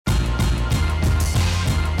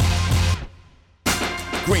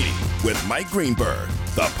Greeny with Mike Greenberg,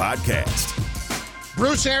 the podcast.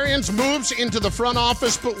 Bruce Arians moves into the front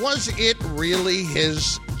office, but was it really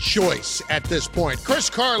his choice at this point?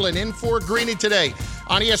 Chris Carlin in for Greeny today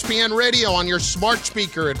on ESPN Radio, on your smart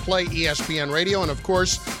speaker at Play ESPN Radio, and of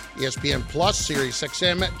course, ESPN Plus, Sirius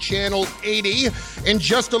XM, Channel 80. In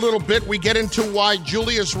just a little bit, we get into why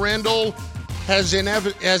Julius Randle has in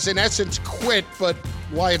essence quit, but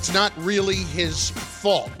why it's not really his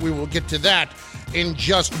fault. We will get to that in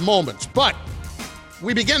just moments. But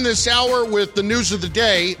we begin this hour with the news of the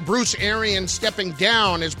day. Bruce Arians stepping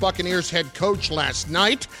down as Buccaneers head coach last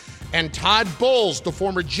night. And Todd Bowles, the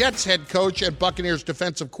former Jets head coach and Buccaneers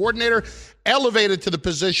defensive coordinator, elevated to the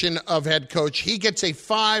position of head coach. He gets a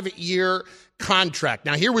 5-year contract.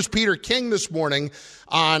 Now, here was Peter King this morning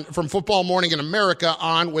from Football Morning in America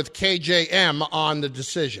on with KJM on the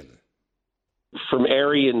decision. From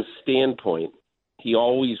Arians' standpoint, he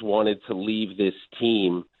always wanted to leave this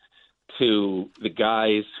team to the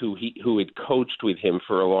guys who had coached with him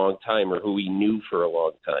for a long time or who he knew for a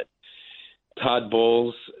long time. Todd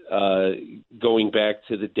Bowles, going back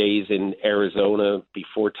to the days in Arizona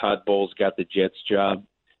before Todd Bowles got the Jets job,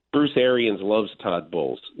 Bruce Arians loves Todd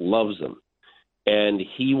Bowles, loves him. And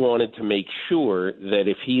he wanted to make sure that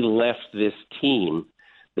if he left this team,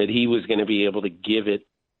 that he was going to be able to give it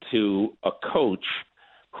to a coach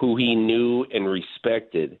who he knew and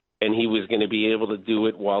respected, and he was going to be able to do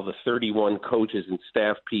it while the 31 coaches and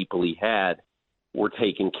staff people he had were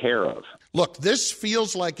taken care of. Look, this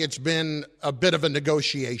feels like it's been a bit of a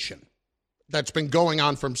negotiation that's been going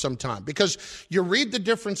on for some time, because you read the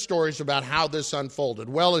different stories about how this unfolded.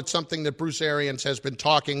 Well, it's something that Bruce Arians has been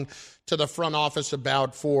talking to the front office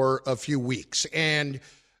about for a few weeks, and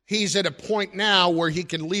he's at a point now where he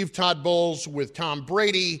can leave Todd Bowles with Tom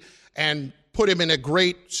Brady and put him in a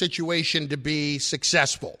great situation to be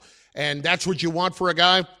successful. And that's what you want for a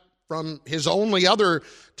guy from his only other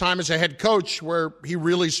time as a head coach, where he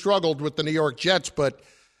really struggled with the New York Jets, but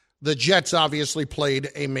the Jets obviously played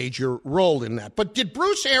a major role in that. But did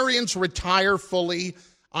Bruce Arians retire fully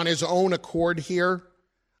on his own accord here?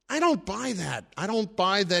 I don't buy that. I don't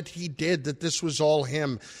buy that he did, that this was all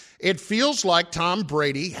him. It feels like Tom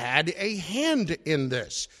Brady had a hand in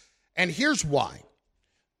this. And here's why.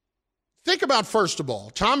 Think about, first of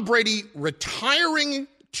all, Tom Brady retiring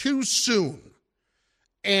too soon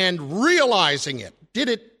and realizing it. Did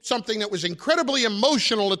it something that was incredibly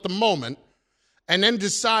emotional at the moment, and then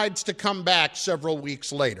decides to come back several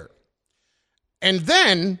weeks later. And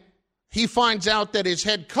then he finds out that his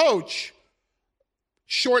head coach,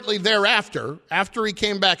 shortly thereafter, after he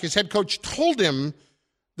came back, his head coach told him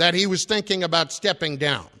that he was thinking about stepping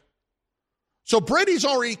down. So Brady's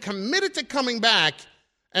already committed to coming back,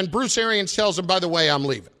 and Bruce Arians tells him, by the way, I'm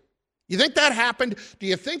leaving. You think that happened? Do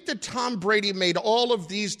you think that Tom Brady made all of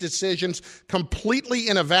these decisions completely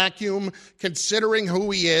in a vacuum, considering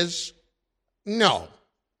who he is? No,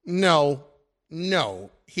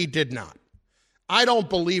 he did not. I don't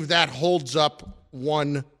believe that holds up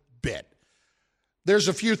one bit. There's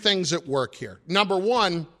a few things at work here. Number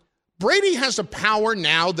one, Brady has a power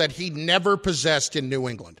now that he never possessed in New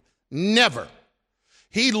England. Never.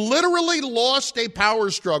 He literally lost a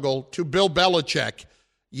power struggle to Bill Belichick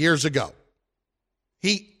years ago.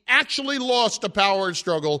 He actually lost a power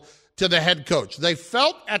struggle to the head coach. They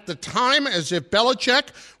felt at the time as if Belichick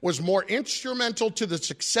was more instrumental to the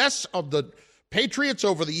success of the Patriots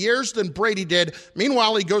over the years than Brady did.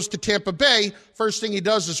 Meanwhile, he goes to Tampa Bay. First thing he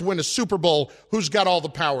does is win a Super Bowl. Who's got all the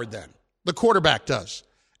power then? The quarterback does.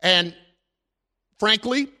 And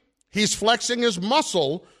frankly, he's flexing his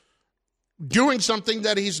muscle, doing something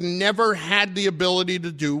that he's never had the ability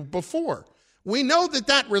to do before. We know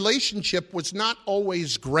that relationship was not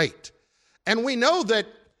always great. And we know that,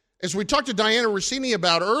 as we talked to Diana Rossini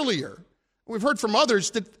about earlier, we've heard from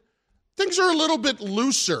others that things are a little bit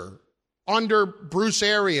looser under Bruce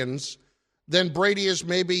Arians than Brady is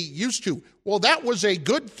maybe used to. Well, that was a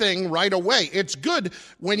good thing right away. It's good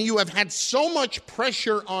when you have had so much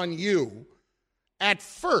pressure on you at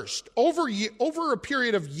first, over a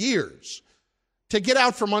period of years, to get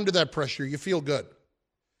out from under that pressure. You feel good.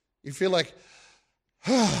 You feel like,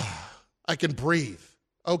 I can breathe.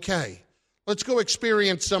 Okay, let's go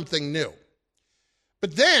experience something new.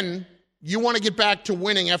 But then you want to get back to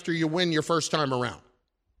winning after you win your first time around.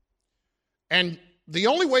 And the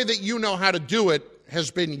only way that you know how to do it has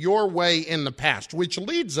been your way in the past, which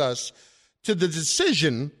leads us to the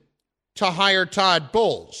decision to hire Todd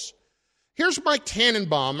Bowles. Here's Mike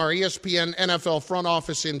Tannenbaum, our ESPN NFL front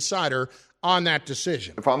office insider, on that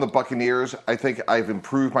decision. If I'm the Buccaneers, I think I've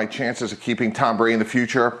improved my chances of keeping Tom Brady in the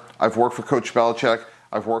future. I've worked for Coach Belichick.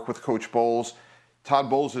 I've worked with Coach Bowles. Todd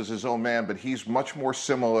Bowles is his own man, but he's much more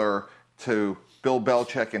similar to Bill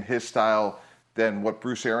Belichick and his style than what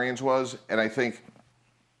Bruce Arians was. And I think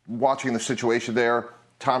watching the situation there,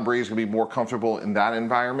 Tom Brady is going to be more comfortable in that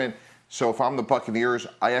environment. So if I'm the Buccaneers,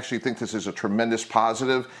 I actually think this is a tremendous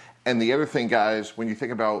positive. And the other thing, guys, when you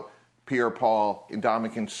think about Pierre-Paul,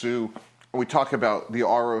 Ndamukong Suh, we talk about the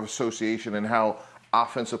aura of association and how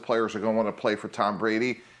offensive players are going to want to play for Tom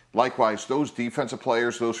Brady. Likewise, those defensive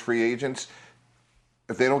players, those free agents,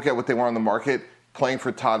 if they don't get what they want on the market, playing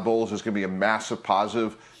for Todd Bowles is going to be a massive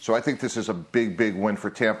positive. So I think this is a big, big win for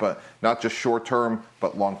Tampa, not just short term,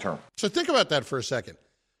 but long term. So think about that for a second.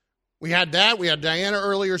 We had that. We had Diana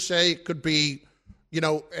earlier say it could be,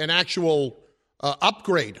 an actual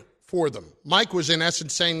upgrade for them. Mike was in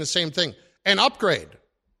essence saying the same thing. An upgrade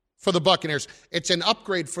for the Buccaneers. It's an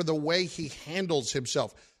upgrade for the way he handles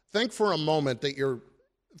himself. Think for a moment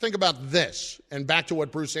think about this, and back to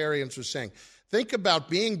what Bruce Arians was saying. Think about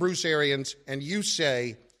being Bruce Arians, and you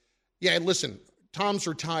say, yeah, listen, Tom's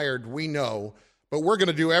retired, we know, but we're going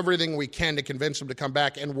to do everything we can to convince him to come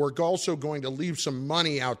back, and we're also going to leave some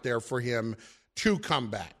money out there for him to come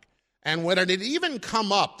back. And when it had even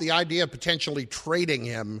come up, the idea of potentially trading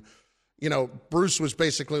him, Bruce was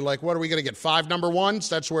basically like, what are we going to get, 5 number ones?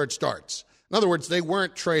 That's where it starts. In other words, they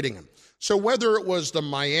weren't trading him. So whether it was the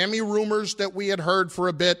Miami rumors that we had heard for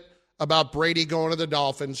a bit about Brady going to the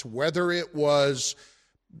Dolphins, whether it was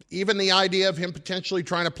even the idea of him potentially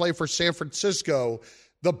trying to play for San Francisco,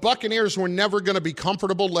 the Buccaneers were never going to be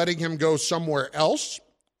comfortable letting him go somewhere else,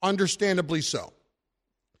 understandably so.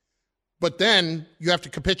 But then you have to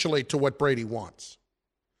capitulate to what Brady wants.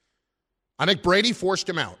 I think Brady forced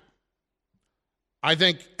him out. I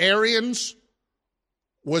think Arians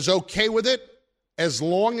was okay with it as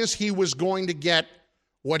long as he was going to get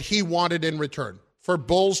what he wanted in return, for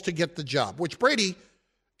Bowles to get the job, which Brady,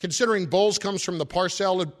 considering Bowles comes from the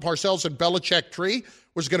Parcells and Belichick tree,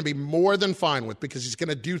 was going to be more than fine with, because he's going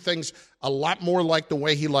to do things a lot more like the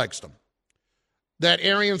way he likes them. That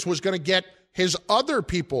Arians was going to get his other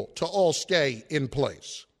people to all stay in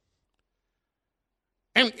place.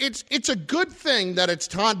 And it's a good thing that it's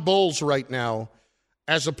Todd Bowles right now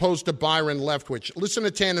as opposed to Byron Leftwich. Listen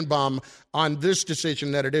to Tannenbaum on this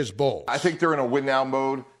decision that it is Bowles. I think they're in a win-now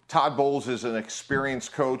mode. Todd Bowles is an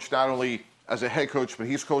experienced coach, not only as a head coach, but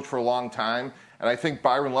he's coached for a long time. And I think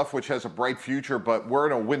Byron Leftwich has a bright future, but we're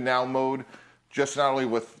in a win-now mode, just not only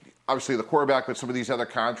with, obviously, the quarterback, but some of these other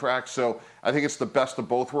contracts. So I think it's the best of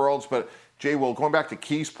both worlds. But, Jay, Will, going back to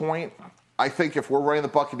Key's point, I think if we're running the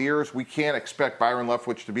Buccaneers, we can't expect Byron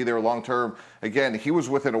Leftwich to be there long-term. Again, he was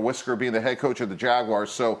within a whisker being the head coach of the Jaguars,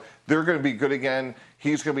 so they're going to be good again.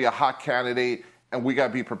 He's going to be a hot candidate, and we got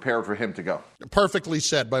to be prepared for him to go. Perfectly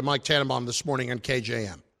said by Mike Tannenbaum this morning on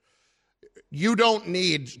KJM. You don't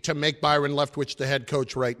need to make Byron Leftwich the head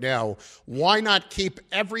coach right now. Why not keep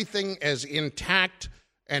everything as intact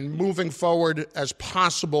and moving forward as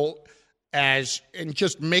possible, and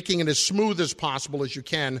just making it as smooth as possible as you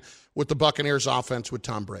can with the Buccaneers offense with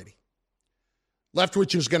Tom Brady?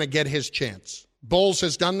 Leftwich is going to get his chance. Bowles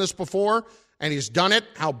has done this before, and he's done it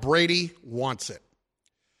how Brady wants it.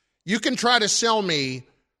 You can try to sell me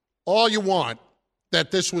all you want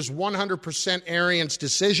that this was 100% Arians'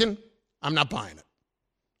 decision. I'm not buying it.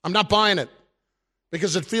 I'm not buying it,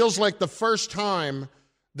 because it feels like the first time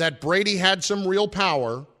that Brady had some real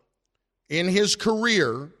power in his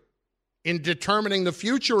career in determining the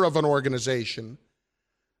future of an organization,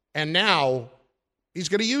 and now he's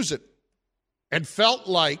going to use it. And felt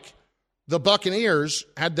like the Buccaneers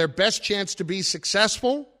had their best chance to be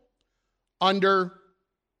successful under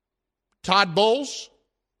Todd Bowles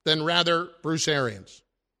than rather Bruce Arians.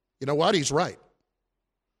 You know what? He's right.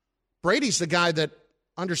 Brady's the guy that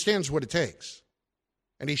understands what it takes.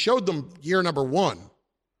 And he showed them year number 1.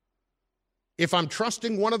 If I'm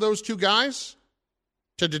trusting one of those two guys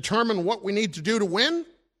to determine what we need to do to win,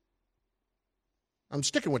 I'm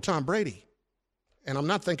sticking with Tom Brady. And I'm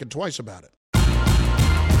not thinking twice about it.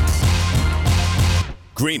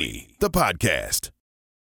 Greeny, the podcast.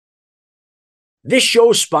 This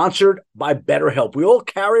show is sponsored by BetterHelp. We all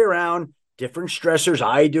carry around different stressors.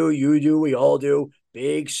 I do, you do, we all do,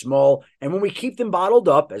 big, small. And when we keep them bottled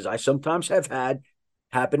up, as I sometimes have had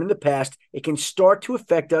happen in the past, it can start to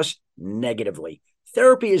affect us negatively.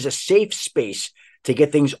 Therapy is a safe space to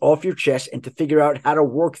get things off your chest and to figure out how to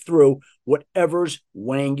work through whatever's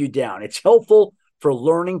weighing you down. It's helpful for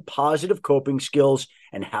learning positive coping skills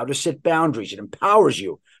and how to set boundaries. It empowers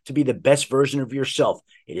you to be the best version of yourself.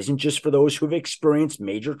 It isn't just for those who have experienced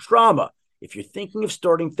major trauma. If you're thinking of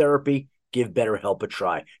starting therapy, give BetterHelp a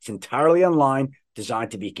try. It's entirely online,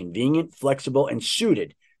 designed to be convenient, flexible, and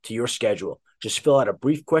suited to your schedule. Just fill out a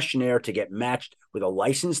brief questionnaire to get matched with a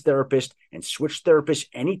licensed therapist and switch therapists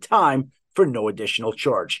anytime for no additional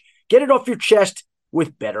charge. Get it off your chest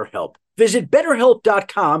with BetterHelp. Visit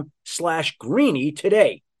BetterHelp.com/Greeny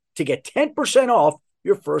today to get 10% off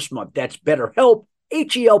your first month. That's BetterHelp,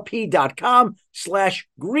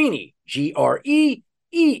 HELP.com/Greeny, GREENY.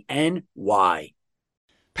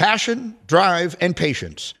 Passion, drive, and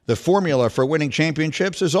patience. The formula for winning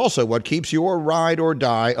championships is also what keeps your ride or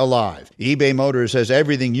die alive. eBay Motors has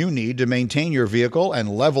everything you need to maintain your vehicle and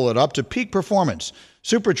level it up to peak performance.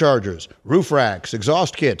 Superchargers, roof racks,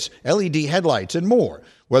 exhaust kits, LED headlights, and more.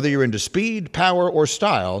 Whether you're into speed, power, or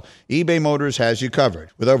style, eBay Motors has you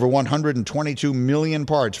covered. With over 122 million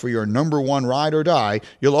parts for your number one ride or die,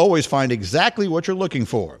 you'll always find exactly what you're looking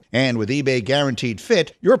for. And with eBay Guaranteed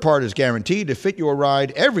Fit, your part is guaranteed to fit your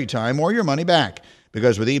ride every time or your money back.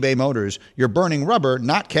 Because with eBay Motors, you're burning rubber,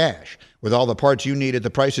 not cash. With all the parts you need at the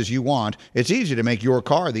prices you want, it's easy to make your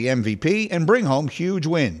car the MVP and bring home huge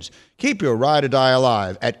wins. Keep your ride or die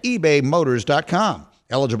alive at ebaymotors.com.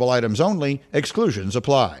 Eligible items only. Exclusions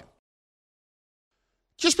apply.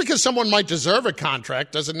 Just because someone might deserve a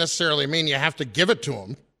contract doesn't necessarily mean you have to give it to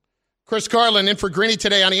them. Chris Carlin in for Greeny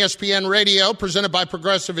today on ESPN Radio, presented by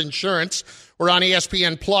Progressive Insurance. We're on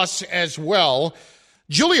ESPN Plus as well.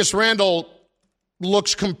 Julius Randle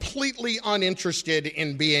looks completely uninterested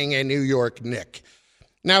in being a New York Knick.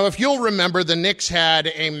 Now, if you'll remember, the Knicks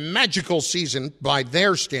had a magical season by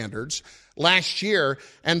their standards last year,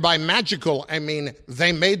 and by magical, I mean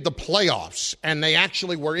they made the playoffs, and they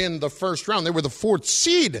actually were in the first round. They were the 4th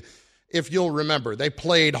seed, if you'll remember. They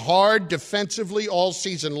played hard defensively all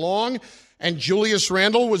season long, and Julius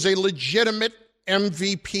Randle was a legitimate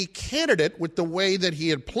MVP candidate with the way that he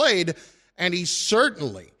had played, and he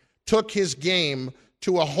certainly took his game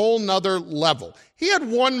to a whole nother level. He had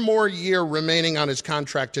one more year remaining on his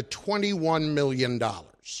contract at $21 million.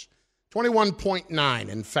 21.9,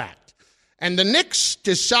 in fact. And the Knicks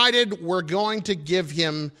decided we're going to give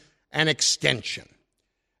him an extension.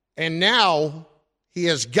 And now he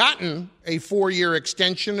has gotten a 4-year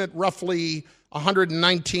extension at roughly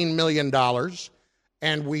 $119 million.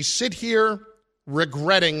 And we sit here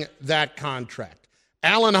regretting that contract.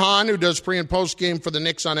 Alan Hahn, who does pre- and post-game for the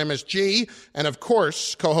Knicks on MSG, and of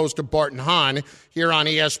course, co-host of Bart and Hahn here on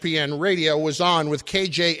ESPN Radio, was on with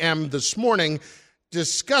KJM this morning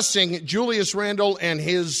discussing Julius Randle and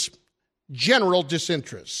his general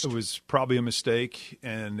disinterest. It was probably a mistake,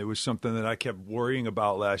 and it was something that I kept worrying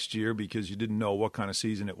about last year because you didn't know what kind of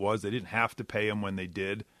season it was. They didn't have to pay him when they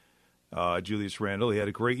did. Julius Randle, he had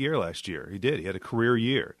a great year last year. He did. He had a career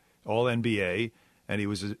year, all NBA, and he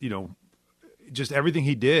was, just everything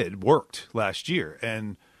he did worked last year.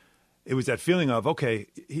 And it was that feeling of, okay,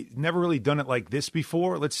 he never really done it like this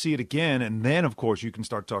before. Let's see it again. And then, of course, you can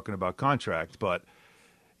start talking about contract. But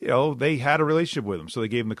they had a relationship with him, so they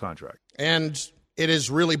gave him the contract. And it has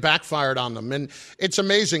really backfired on them. And it's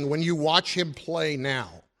amazing when you watch him play now.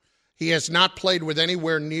 He has not played with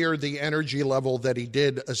anywhere near the energy level that he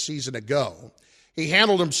did a season ago. He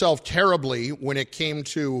handled himself terribly when it came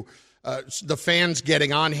to the fans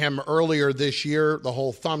getting on him earlier this year, the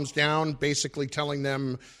whole thumbs down, basically telling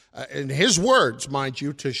them, in his words, mind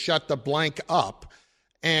you, to shut the blank up,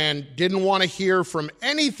 and didn't want to hear from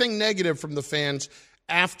anything negative from the fans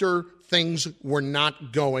after things were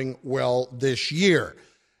not going well this year.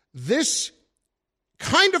 This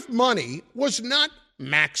kind of money was not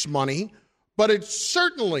max money, but it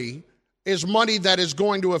certainly is money that is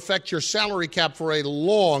going to affect your salary cap for a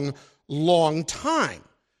long, long time.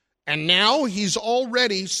 And now he's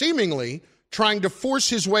already seemingly trying to force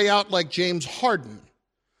his way out like James Harden.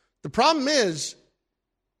 The problem is,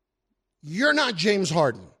 you're not James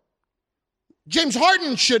Harden. James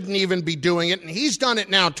Harden shouldn't even be doing it, and he's done it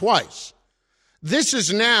now twice. This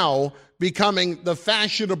is now becoming the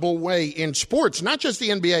fashionable way in sports, not just the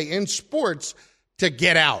NBA, in sports, to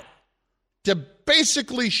get out, to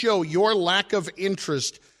basically show your lack of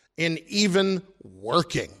interest in even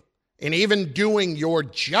working, in even doing your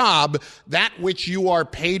job, that which you are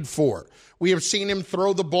paid for. We have seen him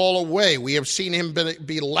throw the ball away. We have seen him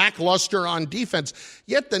be lackluster on defense.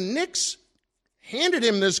 Yet the Knicks handed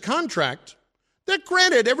him this contract that,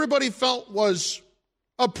 granted, everybody felt was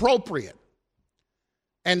appropriate.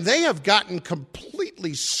 And they have gotten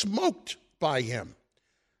completely smoked by him.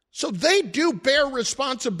 So they do bear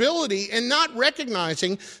responsibility in not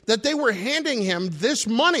recognizing that they were handing him this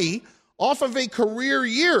money off of a career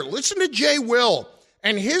year. Listen to Jay Will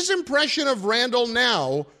and his impression of Randle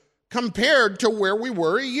now compared to where we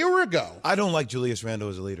were a year ago. I don't like Julius Randle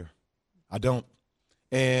as a leader. I don't.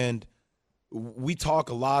 And we talk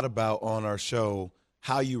a lot about on our show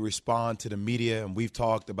how you respond to the media. And we've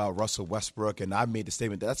talked about Russell Westbrook, and I've made the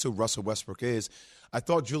statement that that's who Russell Westbrook is. I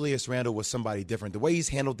thought Julius Randle was somebody different. The way he's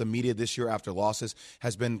handled the media this year after losses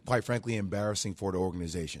has been, quite frankly, embarrassing for the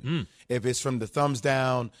organization. If it's from the thumbs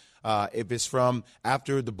down, if it's from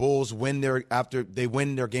after the Bulls after they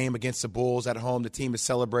win their game against the Bulls at home, the team is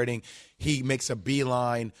celebrating, he makes a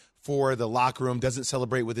beeline for the locker room, doesn't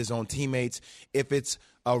celebrate with his own teammates. If it's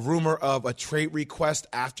a rumor of a trade request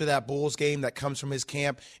after that Bulls game that comes from his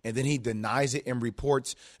camp, and then he denies it in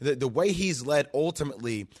reports. The way he's led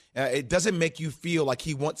ultimately, it doesn't make you feel like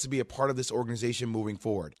he wants to be a part of this organization moving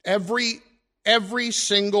forward. Every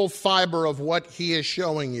single fiber of what he is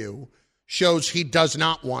showing you shows he does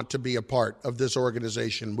not want to be a part of this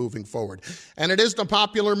organization moving forward. And it is the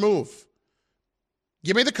popular move.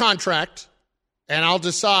 Give me the contract, and I'll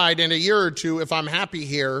decide in a year or two if I'm happy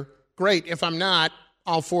here. Great. If I'm not,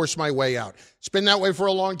 I'll force my way out. It's been that way for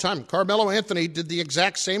a long time. Carmelo Anthony did the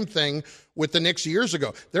exact same thing with the Knicks years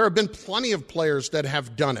ago. There have been plenty of players that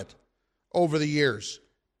have done it over the years,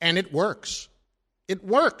 and it works. It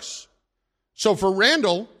works. So for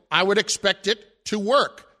Randle, I would expect it to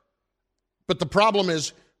work. But the problem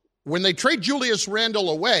is when they trade Julius Randle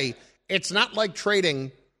away, it's not like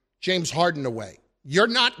trading James Harden away. You're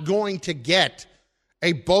not going to get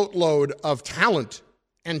a boatload of talent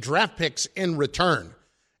and draft picks in return.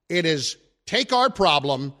 It is take our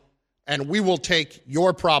problem and we will take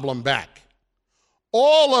your problem back.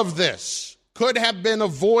 All of this could have been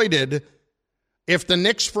avoided if the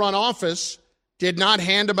Knicks front office did not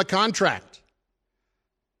hand him a contract.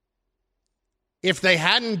 If they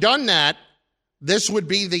hadn't done that, this would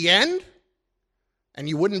be the end and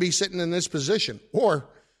you wouldn't be sitting in this position. Or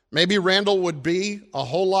maybe Randle would be a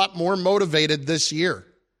whole lot more motivated this year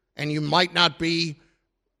and you might not be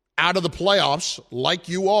out of the playoffs like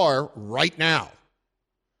you are right now.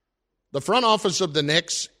 The front office of the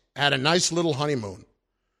Knicks had a nice little honeymoon.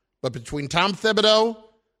 But between Tom Thibodeau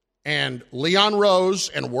and Leon Rose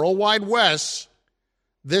and Worldwide Wes,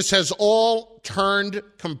 this has all turned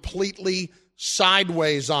completely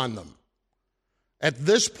sideways on them. At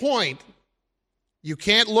this point, you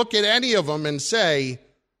can't look at any of them and say,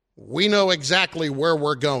 we know exactly where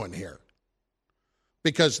we're going here.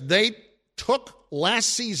 Because they took last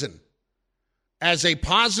season as a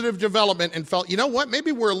positive development and felt, you know what,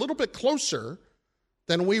 maybe we're a little bit closer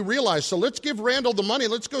than we realized. So let's give Randle the money.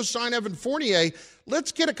 Let's go sign Evan Fournier.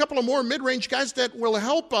 Let's get a couple of more mid-range guys that will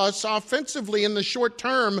help us offensively in the short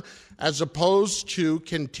term as opposed to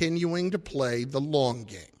continuing to play the long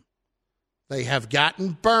game. They have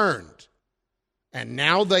gotten burned, and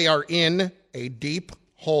now they are in a deep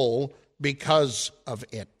hole because of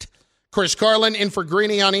it. Chris Carlin in for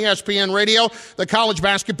Greeny on ESPN Radio. The college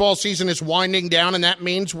basketball season is winding down, and that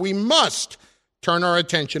means we must turn our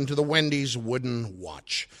attention to the Wendy's Wooden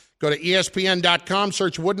Watch. Go to ESPN.com,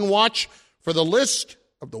 search Wooden Watch for the list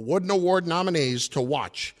of the Wooden Award nominees to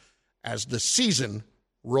watch as the season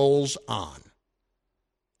rolls on.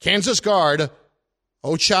 Kansas guard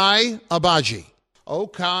Ochai Agbaji.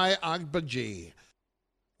 Ochai Agbaji.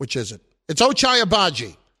 Which is it? It's Ochai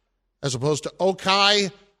Agbaji as opposed to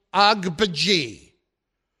Ochai Agbaji.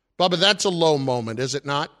 Bubba, that's a low moment, is it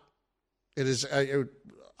not? It is. Agbaji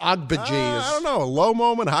is. I don't know. A low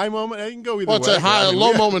moment, high moment. You can go either way. It's a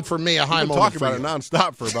low moment for me, a high moment for you. We've been talking about it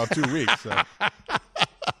nonstop for about 2 weeks.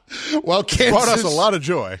 So. Well, Kansas brought us a lot of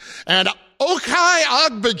joy. And Ochai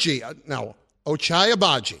Agbaji. No, Ochai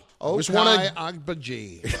Agbaji. Ochai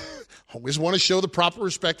Agbaji. Always want to show the proper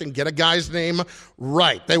respect and get a guy's name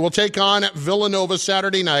right. They will take on Villanova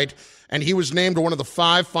Saturday night, and he was named one of the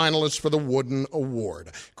 5 finalists for the Wooden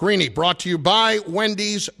Award. Greeny, brought to you by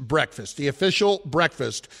Wendy's Breakfast, the official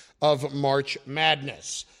breakfast of March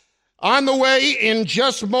Madness. On the way in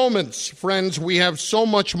just moments, friends, we have so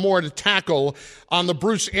much more to tackle on the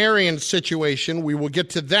Bruce Arians situation. We will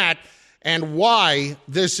get to that and why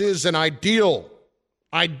this is an ideal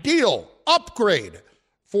upgrade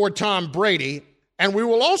for Tom Brady. And we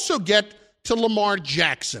will also get to Lamar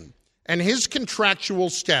Jackson and his contractual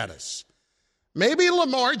status. Maybe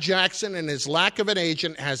Lamar Jackson and his lack of an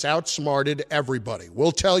agent has outsmarted everybody.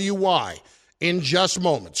 We'll tell you why in just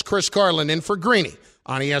moments. Chris Carlin in for Greeny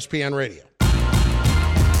on ESPN Radio.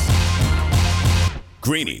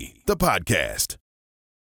 Greeny, the podcast.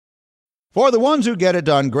 For the ones who get it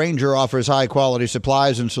done, Grainger offers high-quality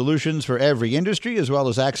supplies and solutions for every industry, as well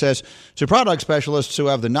as access to product specialists who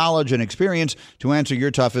have the knowledge and experience to answer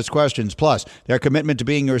your toughest questions. Plus, their commitment to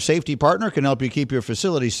being your safety partner can help you keep your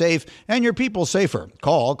facility safe and your people safer.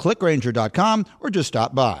 Call, click Grainger.com, or just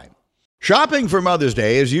stop by. Shopping for Mother's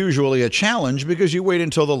Day is usually a challenge because you wait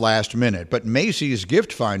until the last minute, but Macy's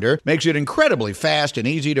Gift Finder makes it incredibly fast and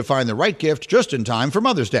easy to find the right gift just in time for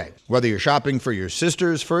Mother's Day. Whether you're shopping for your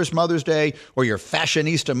sister's first Mother's Day or your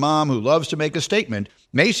fashionista mom who loves to make a statement,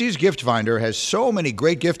 Macy's Gift Finder has so many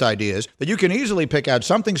great gift ideas that you can easily pick out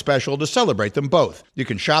something special to celebrate them both. You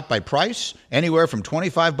can shop by price, anywhere from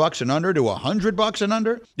 $25 and under to $100 and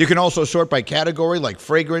under. You can also sort by category like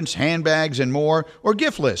fragrance, handbags, and more, or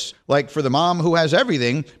gift lists, like for the mom who has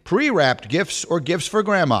everything, pre-wrapped gifts or gifts for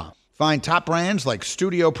grandma. Find top brands like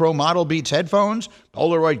Studio Pro Model Beats headphones,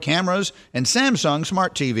 Polaroid cameras, and Samsung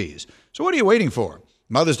smart TVs. So what are you waiting for?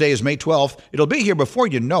 Mother's Day is May 12th. It'll be here before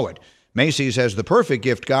you know it. Macy's has the perfect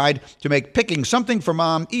gift guide to make picking something for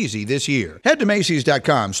mom easy this year. Head to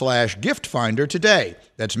Macy's.com/gift finder today.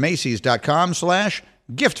 That's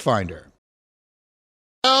Macy's.com/gift finder.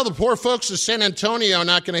 Well, the poor folks of San Antonio are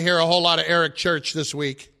not going to hear a whole lot of Eric Church this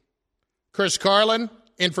week. Chris Carlin,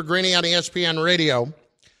 in for Greeny on ESPN Radio.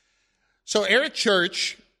 So Eric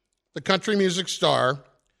Church, the country music star,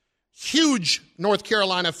 huge North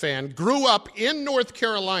Carolina fan, grew up in North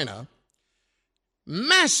Carolina,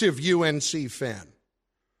 massive UNC fan,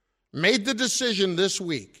 made the decision this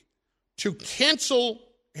week to cancel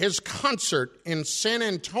his concert in San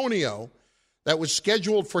Antonio that was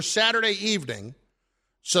scheduled for Saturday evening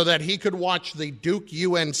so that he could watch the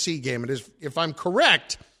Duke-UNC game. And if I'm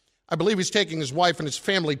correct, I believe he's taking his wife and his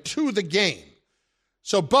family to the game.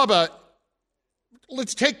 So, Bubba,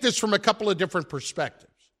 let's take this from a couple of different perspectives.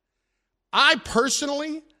 I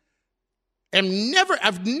personally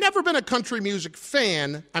I've never been a country music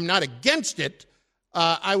fan. I'm not against it.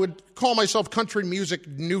 I would call myself country music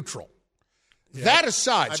neutral. Yeah, that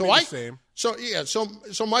aside, so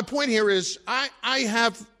my point here is I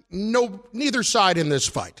have neither side in this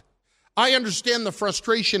fight. I understand the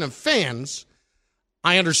frustration of fans.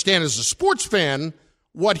 I understand as a sports fan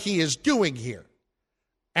what he is doing here.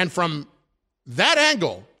 And from that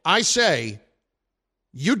angle, I say,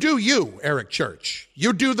 you do you, Eric Church.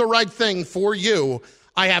 You do the right thing for you.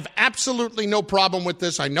 I have absolutely no problem with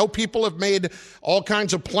this. I know people have made all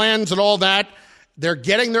kinds of plans and all that. They're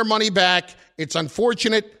getting their money back. It's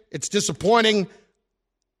unfortunate. It's disappointing.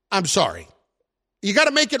 I'm sorry. You got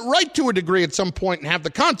to make it right to a degree at some point and have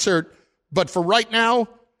the concert. But for right now,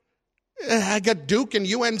 I got Duke and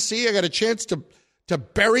UNC. I got a chance to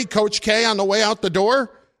bury Coach K on the way out the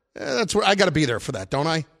door. That's where I got to be there for that, don't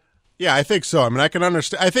I? Yeah, I think so. I mean, I can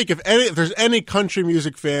understand. I think if there's any country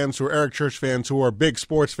music fans who are Eric Church fans who are big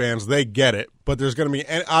sports fans, they get it. But there's going to be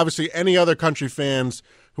obviously any other country fans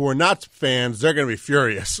who are not fans, they're going to be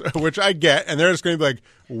furious, which I get. And they're just going to be like,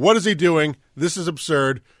 what is he doing? This is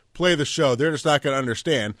absurd. Play the show. They're just not going to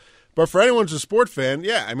understand. But for anyone who's a sport fan,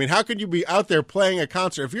 yeah, I mean, how could you be out there playing a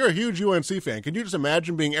concert? If you're a huge UNC fan, can you just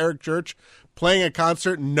imagine being Eric Church playing a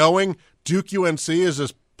concert knowing Duke UNC is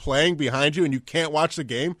just playing behind you and you can't watch the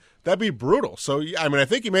game? That'd be brutal. So, I mean, I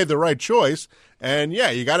think he made the right choice. And,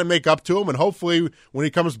 yeah, you got to make up to him. And hopefully when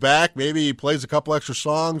he comes back, maybe he plays a couple extra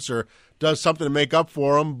songs or does something to make up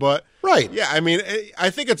for him. But, right. Yeah, I mean,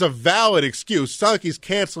 I think it's a valid excuse. It's not like he's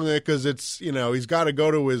canceling it because it's, he's got to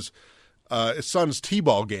go to his son's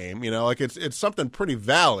T-ball game. Like it's something pretty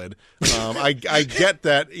valid. I get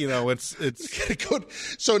that, it's good.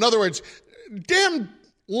 So, in other words, damn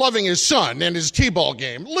loving his son and his T-ball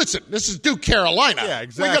game. Listen, this is Duke, Carolina. Yeah,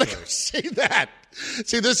 exactly. We got to go see that.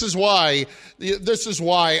 See, this is why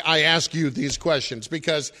I ask you these questions,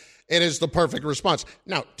 because it is the perfect response.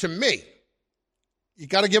 Now, to me, you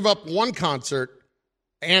got to give up one concert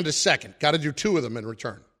and a second. Got to do two of them in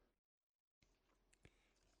return.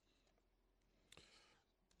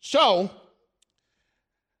 So,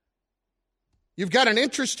 you've got an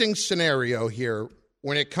interesting scenario here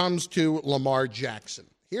when it comes to Lamar Jackson.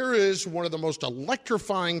 Here is one of the most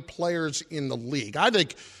electrifying players in the league. I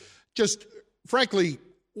think just, frankly,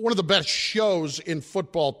 one of the best shows in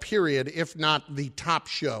football, period, if not the top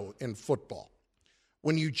show in football.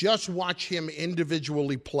 When you just watch him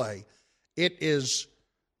individually play, it is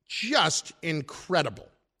just incredible.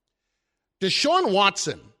 Deshaun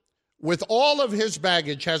Watson, with all of his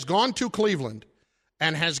baggage, has gone to Cleveland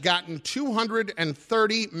and has gotten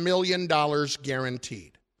 $230 million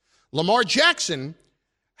guaranteed. Lamar Jackson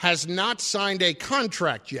has not signed a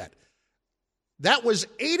contract yet. That was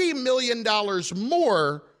 $80 million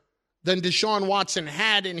more than Deshaun Watson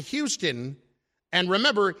had in Houston. And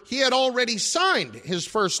remember, he had already signed his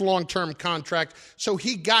first long-term contract, so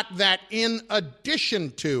he got that in addition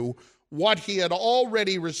to what he had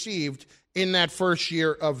already received in that first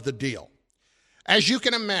year of the deal. As you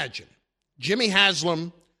can imagine, Jimmy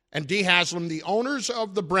Haslam and Dee Haslam, the owners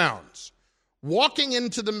of the Browns, walking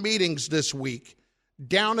into the meetings this week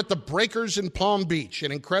down at the Breakers in Palm Beach,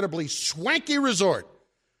 an incredibly swanky resort,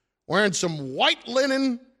 wearing some white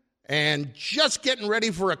linen and just getting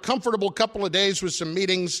ready for a comfortable couple of days with some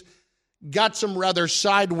meetings, got some rather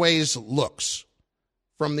sideways looks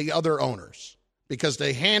from the other owners because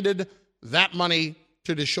they handed that money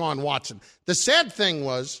to Deshaun Watson. The sad thing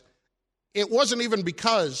was, it wasn't even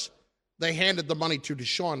because they handed the money to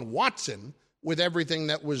Deshaun Watson with everything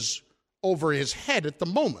that was over his head at the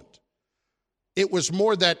moment. It was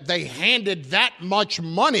more that they handed that much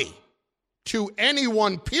money to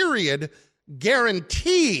anyone, period,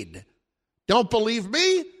 guaranteed. Don't believe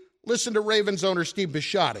me? Listen to Ravens owner Steve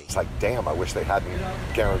Bisciotti. It's like, damn, I wish they hadn't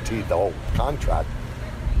guaranteed the whole contract.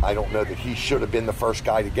 I don't know that he should have been the first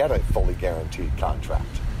guy to get a fully guaranteed contract.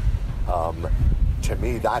 To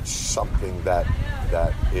me, that's something that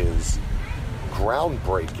is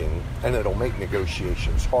groundbreaking, and it'll make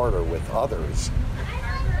negotiations harder with others,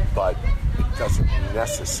 but it doesn't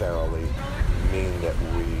necessarily mean that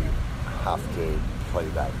we have to play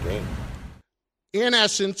that game. In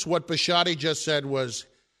essence, what Bisciotti just said was,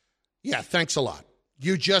 yeah, thanks a lot.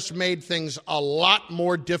 You just made things a lot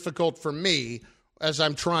more difficult for me as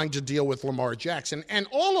I'm trying to deal with Lamar Jackson. And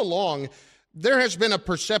all along, there has been a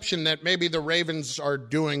perception that maybe the Ravens are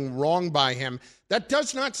doing wrong by him. That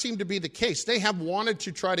does not seem to be the case. They have wanted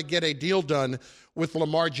to try to get a deal done with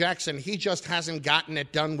Lamar Jackson. He just hasn't gotten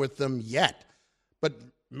it done with them yet. But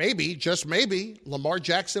maybe, just maybe, Lamar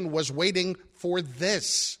Jackson was waiting for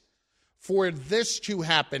this to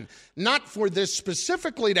happen. Not for this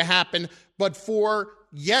specifically to happen, but for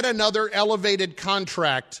yet another elevated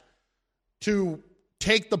contract to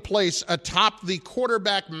take the place atop the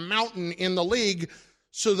quarterback mountain in the league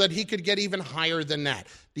so that he could get even higher than that.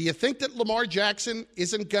 Do you think that Lamar Jackson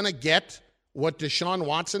isn't going to get what Deshaun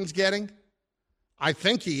Watson's getting? I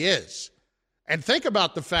think he is. And think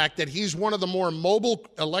about the fact that he's one of the more mobile,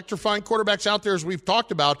 electrifying quarterbacks out there, as we've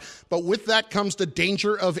talked about, but with that comes the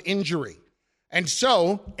danger of injury. And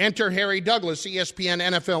so, enter Harry Douglas, ESPN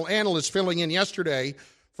NFL analyst, filling in yesterday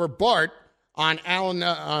for Bart on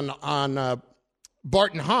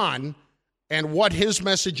Bart and Hahn, and what his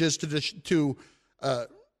message is to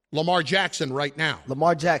Lamar Jackson right now.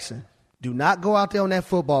 Lamar Jackson, do not go out there on that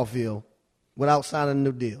football field without signing a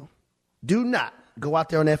new deal. Do not go out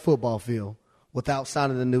there on that football field without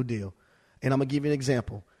signing a new deal. And I'm going to give you an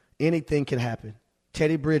example. Anything can happen.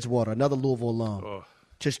 Teddy Bridgewater, another Louisville alum,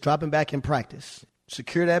 just dropping back in practice.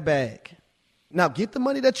 Secure that bag. Now, get the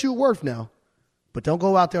money that you're worth now, but don't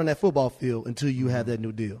go out there on that football field until you have that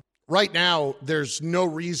new deal. Right now, there's no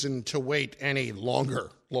reason to wait any longer,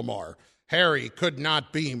 Lamar. Harry could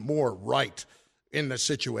not be more right in the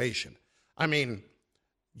situation. I mean,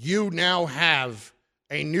 you now have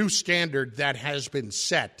a new standard that has been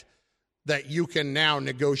set that you can now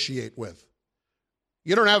negotiate with.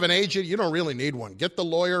 You don't have an agent, you don't really need one. Get the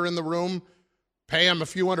lawyer in the room, pay him a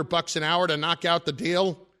few $100 an hour to knock out the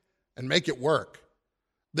deal, and make it work.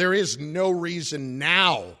 There is no reason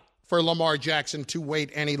now for Lamar Jackson to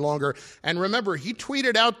wait any longer. And remember, he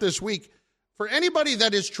tweeted out this week, for anybody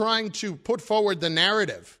that is trying to put forward the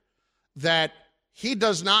narrative that he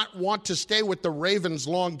does not want to stay with the Ravens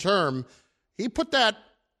long term, he put that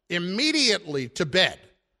immediately to bed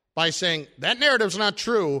by saying, that narrative's not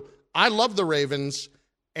true. I love the Ravens,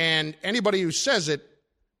 and anybody who says it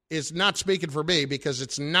is not speaking for me because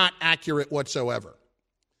it's not accurate whatsoever.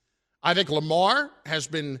 I think Lamar has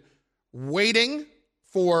been waiting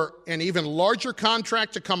for an even larger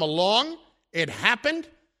contract to come along. It happened,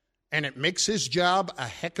 and it makes his job a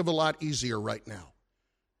heck of a lot easier right now.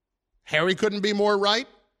 Harry couldn't be more right.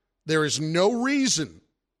 There is no reason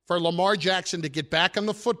for Lamar Jackson to get back on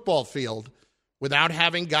the football field without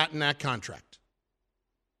having gotten that contract.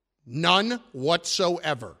 None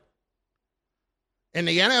whatsoever. In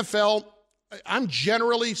the NFL, I'm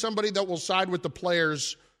generally somebody that will side with the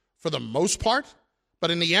players for the most part,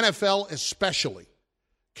 but in the NFL especially,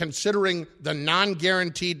 considering the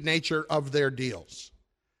non-guaranteed nature of their deals.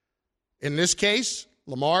 In this case,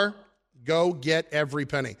 Lamar, go get every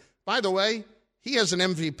penny. By the way, he has an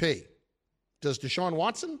MVP. Does Deshaun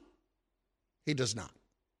Watson? He does not.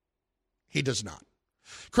 He does not.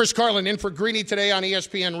 Chris Carlin in for Greeny today on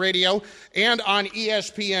ESPN Radio and on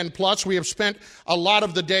ESPN Plus. We have spent a lot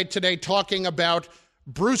of the day today talking about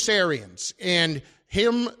Bruce Arians and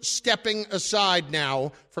him stepping aside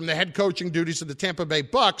now from the head coaching duties of the Tampa Bay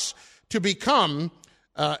Bucks to become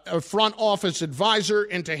a front office advisor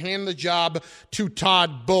and to hand the job to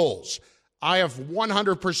Todd Bowles. I have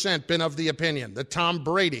 100% been of the opinion that Tom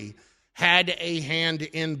Brady had a hand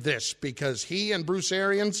in this because he and Bruce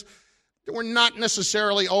Arians, were not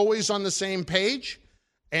necessarily always on the same page.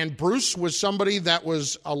 And Bruce was somebody that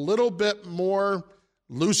was a little bit more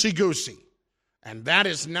loosey-goosey. And that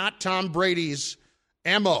is not Tom Brady's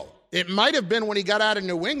MO. It might have been when he got out of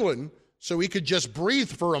New England so he could just breathe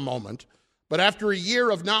for a moment. But after a year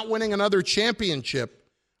of not winning another championship,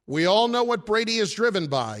 we all know what Brady is driven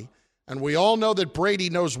by. And we all know that Brady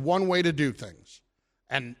knows one way to do things.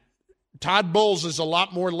 And Todd Bowles is a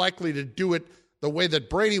lot more likely to do it the way that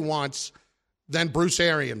Brady wants than Bruce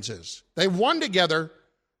Arians is. They won together.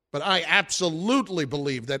 But I absolutely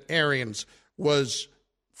believe that Arians was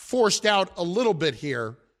forced out a little bit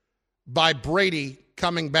here by Brady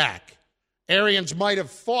coming back. Arians might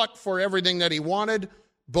have fought for everything that he wanted,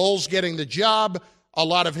 Bowles getting the job, a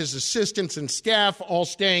lot of his assistants and staff all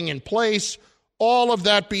staying in place, all of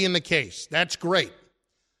that being the case. That's great.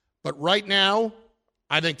 But right now,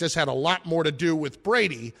 I think this had a lot more to do with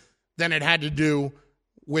Brady than it had to do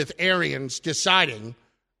with Arians deciding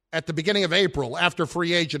at the beginning of April, after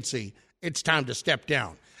free agency, it's time to step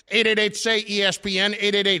down. 888-SAY-ESPN,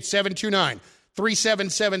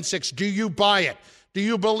 888-729-3776. Do you buy it? Do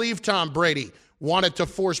you believe Tom Brady wanted to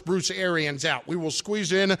force Bruce Arians out? We will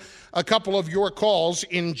squeeze in a couple of your calls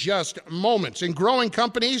in just moments. In growing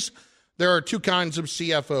companies, there are two kinds of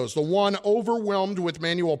CFOs. The one overwhelmed with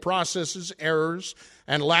manual processes, errors,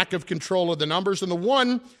 and lack of control of the numbers, and the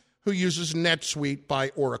one who uses NetSuite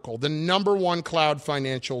by Oracle, the number one cloud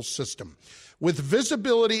financial system. With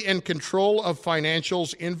visibility and control of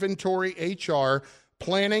financials, inventory, HR,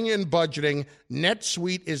 planning, and budgeting,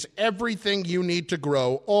 NetSuite is everything you need to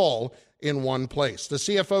grow, all in one place. The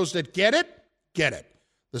CFOs that get it, get it.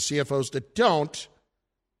 The CFOs that don't,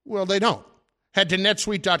 well, they don't. Head to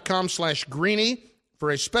netsuite.com/Greeny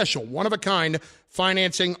for a special one-of-a-kind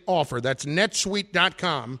financing offer. That's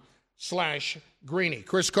netsuite.com/Greeny.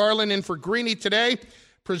 Chris Carlin in for Greeny today,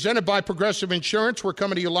 presented by Progressive Insurance. We're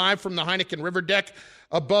coming to you live from the Heineken River Deck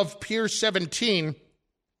above Pier 17.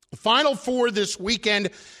 Final four this weekend,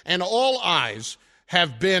 and all eyes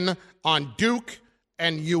have been on Duke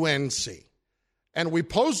and UNC. And we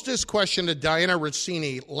posed this question to Diana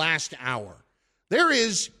Rossini last hour. There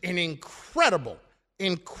is an incredible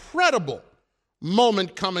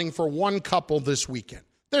moment coming for one couple this weekend.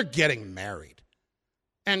 They're getting married.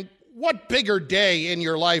 And what bigger day in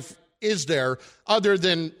your life is there other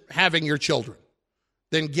than having your children,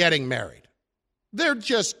 than getting married? There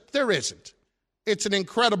isn't. It's an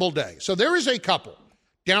incredible day. So there is a couple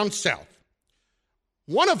down south,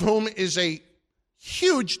 one of whom is a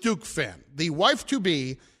huge Duke fan. The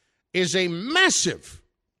wife-to-be is a massive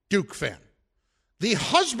Duke fan. The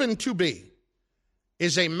husband-to-be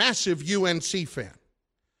is a massive UNC fan.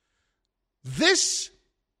 This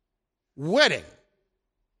wedding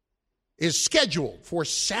is scheduled for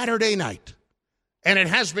Saturday night, and it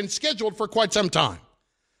has been scheduled for quite some time.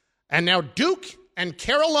 And now Duke and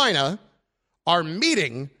Carolina are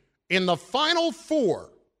meeting in the Final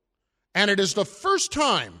Four, and it is the first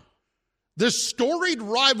time this storied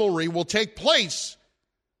rivalry will take place.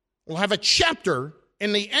 We'll have a chapter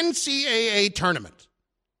in the NCAA tournament.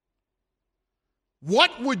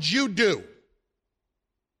 What would you do?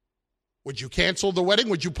 Would you cancel the wedding?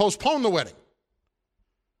 Would you postpone the wedding?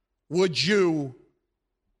 Would you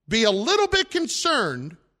be a little bit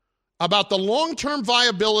concerned about the long-term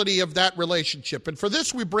viability of that relationship? And for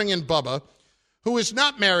this, we bring in Bubba, who is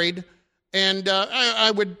not married, and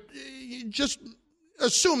I would just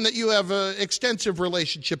assume that you have extensive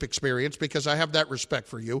relationship experience because I have that respect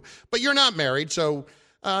for you. But you're not married, so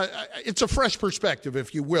it's a fresh perspective,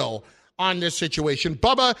 if you will, on this situation.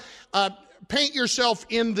 Bubba, paint yourself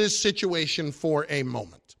in this situation for a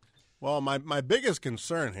moment. Well, my biggest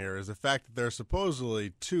concern here is the fact that there's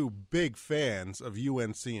supposedly two big fans of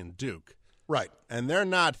UNC and Duke. Right. And they're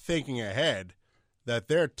not thinking ahead that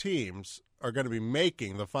their teams are going to be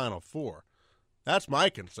making the Final Four. That's my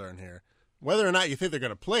concern here. Whether or not you think they're going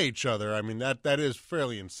to play each other, I mean, that is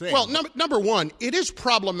fairly insane. Well, number one, it is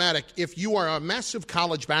problematic if you are a massive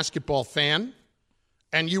college basketball fan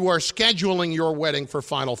and you are scheduling your wedding for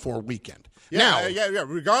Final Four weekend. Yeah,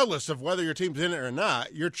 regardless of whether your team's in it or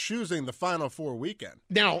not, you're choosing the Final Four weekend.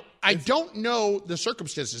 Now, I don't know the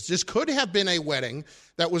circumstances. This could have been a wedding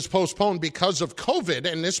that was postponed because of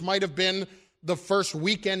COVID, and this might have been the first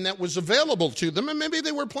weekend that was available to them, and maybe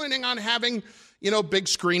they were planning on having, big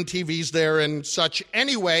screen TVs there and such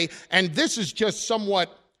anyway, and this is just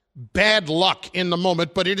somewhat bad luck in the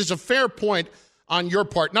moment, but it is a fair point on your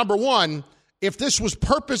part. Number one, if this was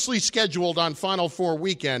purposely scheduled on Final Four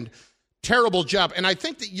weekend, terrible job. And I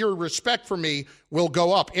think that your respect for me will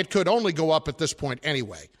go up. It could only go up at this point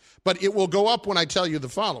anyway. But it will go up when I tell you the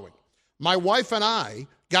following. My wife and I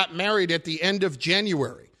got married at the end of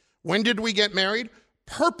January. When did we get married?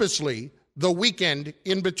 Purposely the weekend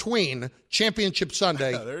in between Championship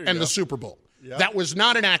Sunday and the Super Bowl. Yep. That was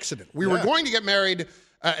not an accident. We were going to get married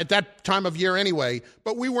at that time of year anyway,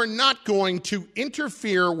 but we were not going to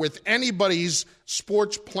interfere with anybody's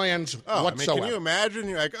sports plans whatsoever. I mean, can you imagine?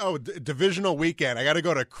 You're like, divisional weekend. I got to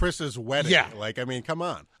go to Chris's wedding. Yeah. Like, I mean, come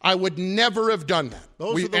on. I would never have done that.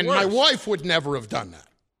 Those are the and worst. my wife would never have done that,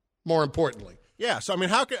 more importantly. Yeah, so,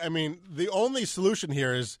 I mean, the only solution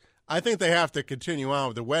here is I think they have to continue on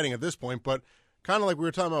with the wedding at this point, but kind of like we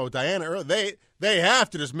were talking about with Diana earlier, they have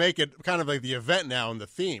to just make it kind of like the event now and the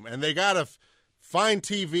theme, and they got to find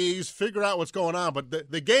TVs, figure out what's going on, but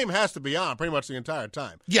the game has to be on pretty much the entire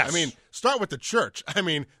time. Yes. I mean, start with the church. I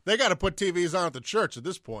mean, they got to put TVs on at the church at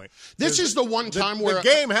this point. This is the one time where the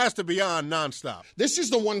game has to be on nonstop. This is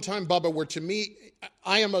the one time, Bubba, where to me,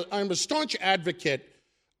 I'm a staunch advocate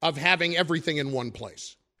of having everything in one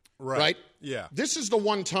place. Right? Yeah. This is the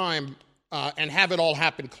one time, and have it all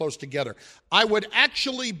happen close together. I would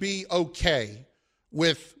actually be okay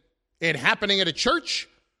with it happening at a church,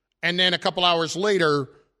 and then a couple hours later,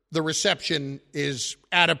 the reception is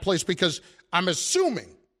at a place, because I'm assuming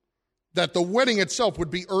that the wedding itself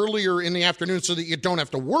would be earlier in the afternoon so that you don't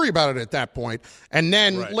have to worry about it at that point. And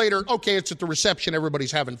then later, okay, it's at the reception,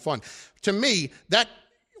 everybody's having fun. To me, that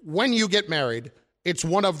when you get married, it's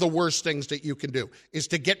one of the worst things that you can do, is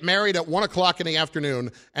to get married at 1 o'clock in the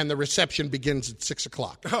afternoon and the reception begins at 6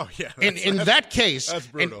 o'clock. Oh, yeah. In that case, that's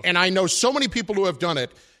brutal. And I know so many people who have done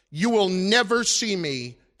it, you will never see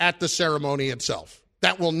me at the ceremony itself.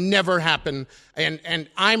 That will never happen. And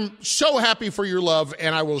I'm so happy for your love,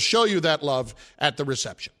 and I will show you that love at the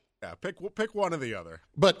reception. Yeah, pick one or the other.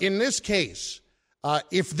 But in this case,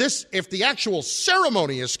 if the actual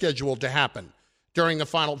ceremony is scheduled to happen during the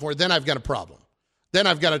Final Four, then I've got a problem. Then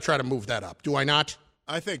I've got to try to move that up. Do I not?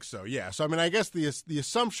 I think so, yeah. So, I mean, I guess the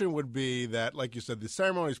assumption would be that, like you said, the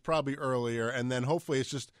ceremony is probably earlier, and then hopefully it's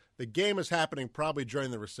just the game is happening probably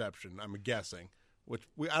during the reception, I'm guessing, which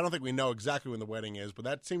I don't think we know exactly when the wedding is, but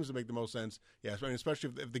that seems to make the most sense. Yes, I mean,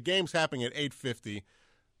 especially if the game's happening at 8:50,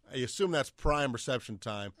 I assume that's prime reception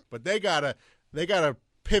time, but they gotta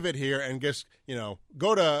pivot here and just,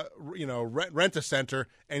 go to, rent a center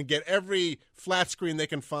and get every flat screen they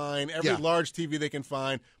can find, every large TV they can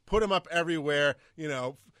find, put them up everywhere.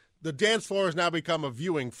 The dance floor has now become a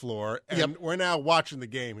viewing floor, and we're now watching the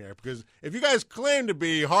game here, because if you guys claim to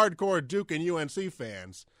be hardcore Duke and UNC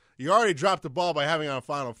fans, you already dropped the ball by having on a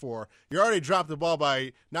Final Four. You already dropped the ball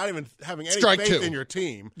by not even having any faith in your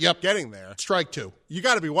team getting there. Strike two. You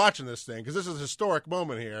got to be watching this thing, because this is a historic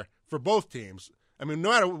moment here for both teams. I mean,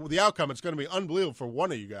 no matter the outcome, it's going to be unbelievable for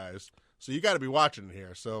one of you guys. So you got to be watching it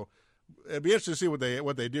here. So it'd be interesting to see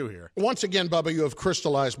what they do here. Once again, Bubba, you have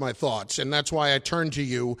crystallized my thoughts, and that's why I turn to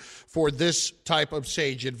you for this type of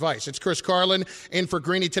sage advice. It's Chris Carlin in for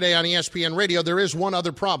Greeny today on ESPN Radio. There is one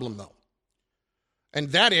other problem, though,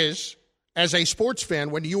 and that is, as a sports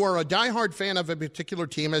fan, when you are a diehard fan of a particular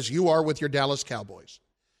team, as you are with your Dallas Cowboys,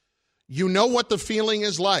 you know what the feeling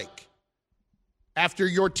is like after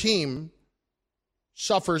your team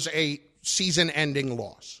suffers a season-ending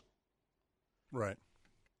loss. Right.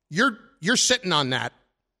 You're sitting on that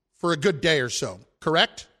for a good day or so,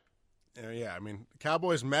 correct? Yeah, I mean,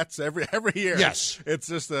 Cowboys, Mets every year. Yes, it's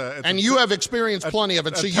just you have experienced plenty of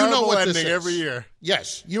it, so you know what this is every year.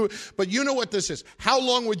 Yes, but you know what this is. How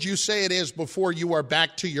long would you say it is before you are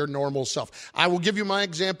back to your normal self? I will give you my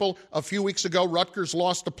example. A few weeks ago, Rutgers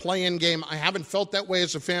lost a play-in game. I haven't felt that way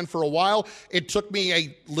as a fan for a while. It took me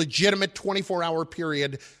a legitimate 24-hour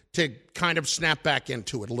period to kind of snap back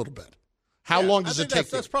into it a little bit. How long does it take?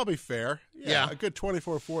 That's probably fair. Yeah, a good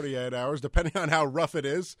 24, 48 hours, depending on how rough it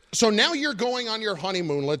is. So now you're going on your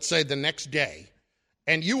honeymoon, let's say the next day,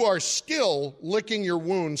 and you are still licking your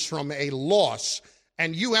wounds from a loss,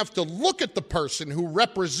 and you have to look at the person who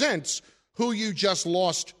represents who you just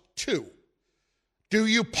lost to. Do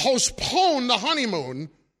you postpone the honeymoon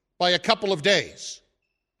by a couple of days?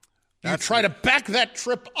 Do you try to back that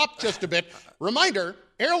trip up just a bit? Reminder,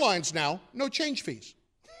 airlines now, no change fees.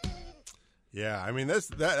 Yeah, I mean that's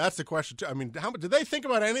the question too. I mean, did they think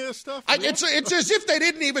about any of this stuff? It's as if they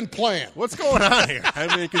didn't even plan. What's going on here?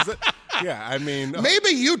 I mean, maybe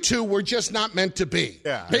you two were just not meant to be.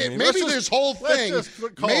 Yeah, maybe this whole thing. Let's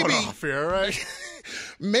just call it off here, right?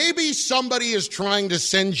 Maybe somebody is trying to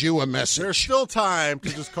send you a message. There's still time to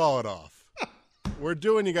just call it off. We're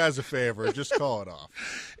doing you guys a favor. Just call it off.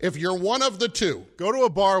 If you're one of the two, go to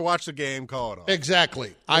a bar, watch the game, call it off.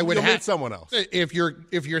 Exactly. I would meet someone else. If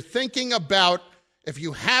you're thinking about, if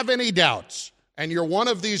you have any doubts, and you're one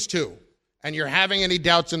of these two, and you're having any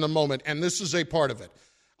doubts in the moment, and this is a part of it,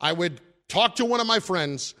 I would talk to one of my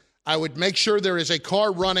friends. I would make sure there is a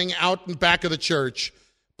car running out in back of the church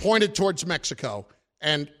pointed towards Mexico.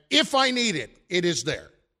 And if I need it, it is there.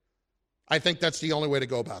 I think that's the only way to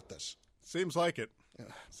go about this. Seems like it.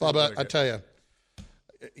 Bubba, I tell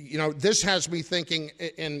you, this has me thinking,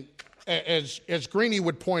 and as Greeny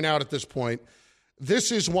would point out at this point,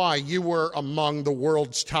 this is why you were among the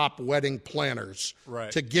world's top wedding planners.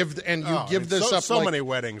 Right. To give, and you give this up. So many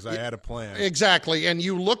weddings I had a plan. Exactly. And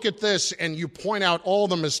you look at this and you point out all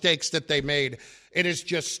the mistakes that they made. It is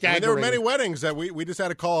just staggering. There were many weddings that we just had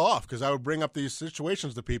to call off because I would bring up these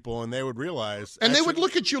situations to people and they would realize. And they would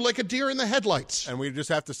look at you like a deer in the headlights. And we just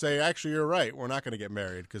have to say, actually, you're right. We're not going to get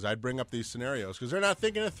married because I'd bring up these scenarios because they're not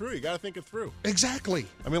thinking it through. You got to think it through. Exactly.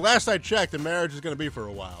 I mean, last I checked, the marriage is going to be for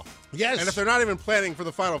a while. Yes. And if they're not even planning for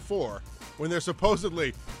the Final Four, when they're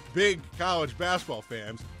supposedly big college basketball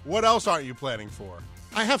fans, what else aren't you planning for?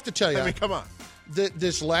 I have to tell you. I mean, come on.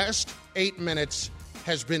 This last 8 minutes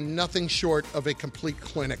has been nothing short of a complete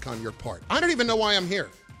clinic on your part. I don't even know why I'm here.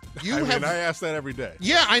 I ask that every day.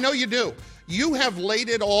 Yeah, I know you do. You have laid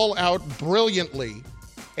it all out brilliantly,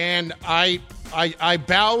 and I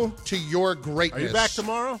bow to your greatness. Are you back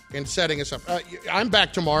tomorrow? In setting us up. I'm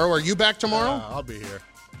back tomorrow. Are you back tomorrow? I'll be here.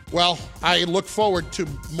 Well, I look forward to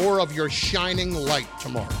more of your shining light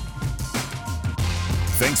tomorrow.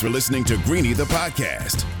 Thanks for listening to Greeny the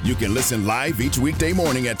podcast. You can listen live each weekday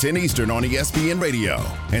morning at 10 Eastern on ESPN Radio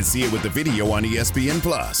and see it with the video on ESPN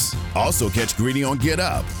Plus. Also catch Greeny on Get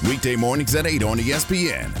Up weekday mornings at 8 on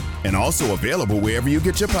ESPN and also available wherever you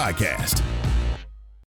get your podcast.